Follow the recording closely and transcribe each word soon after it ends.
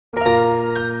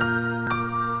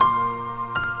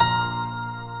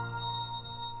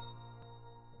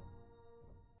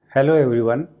Hello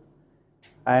everyone,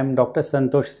 I am Dr.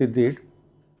 Santosh Sidid.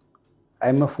 I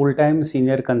am a full-time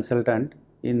senior consultant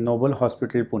in Noble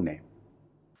Hospital, Pune.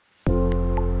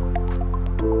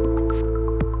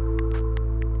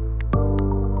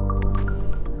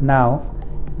 Now,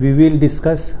 we will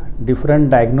discuss different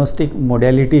diagnostic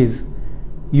modalities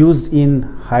used in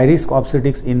high-risk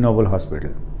obstetrics in Noble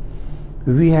Hospital.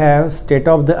 We have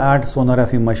state-of-the-art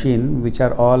sonography machine, which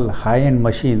are all high-end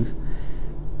machines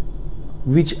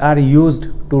which are used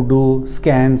to do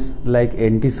scans like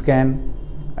NT scan,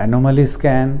 anomaly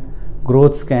scan,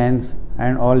 growth scans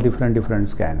and all different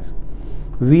scans.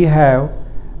 We have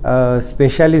a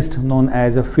specialist known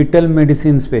as a fetal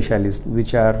medicine specialist,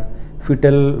 which are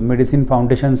fetal medicine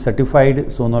foundation certified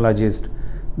sonologist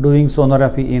doing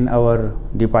sonography in our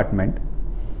department.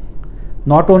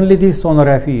 Not only this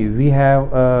sonography, we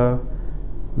have a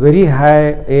very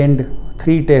high end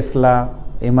 3 Tesla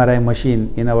MRI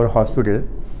machine in our hospital.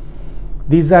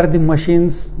 These are the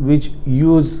machines which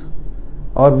use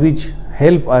or which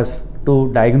help us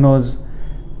to diagnose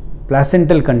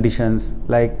placental conditions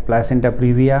like placenta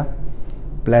previa,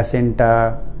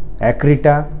 placenta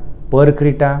accreta,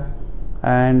 percreta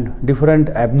and different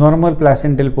abnormal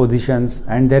placental positions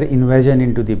and their invasion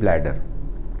into the bladder.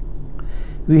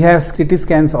 We have CT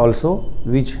scans also,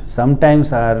 which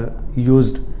sometimes are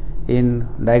used in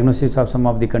diagnosis of some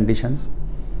of the conditions.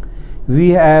 We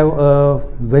have a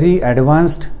very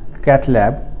advanced cath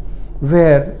lab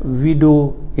where we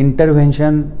do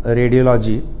intervention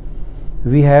radiology.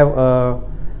 We have a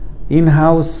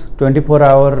in-house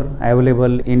 24-hour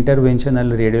available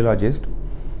interventional radiologist.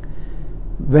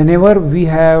 Whenever we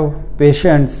have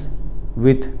patients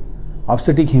with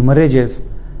obstetric hemorrhages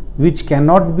which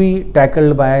cannot be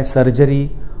tackled by surgery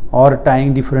or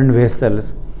tying different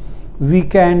vessels, we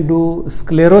can do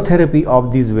sclerotherapy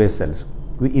of these vessels.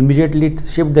 We immediately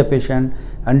shift the patient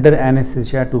under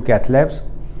anesthesia to cath labs.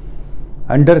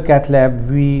 Under cath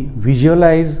lab, we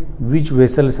visualize which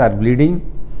vessels are bleeding,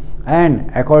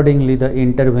 and accordingly the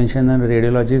interventional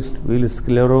radiologist will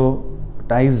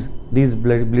sclerotize these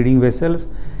bleeding vessels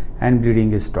and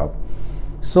bleeding is stopped.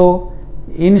 So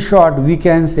in short, we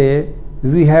can say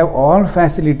we have all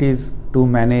facilities to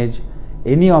manage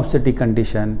any obstetric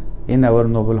condition in our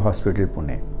Noble Hospital,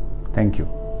 Pune. Thank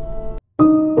you.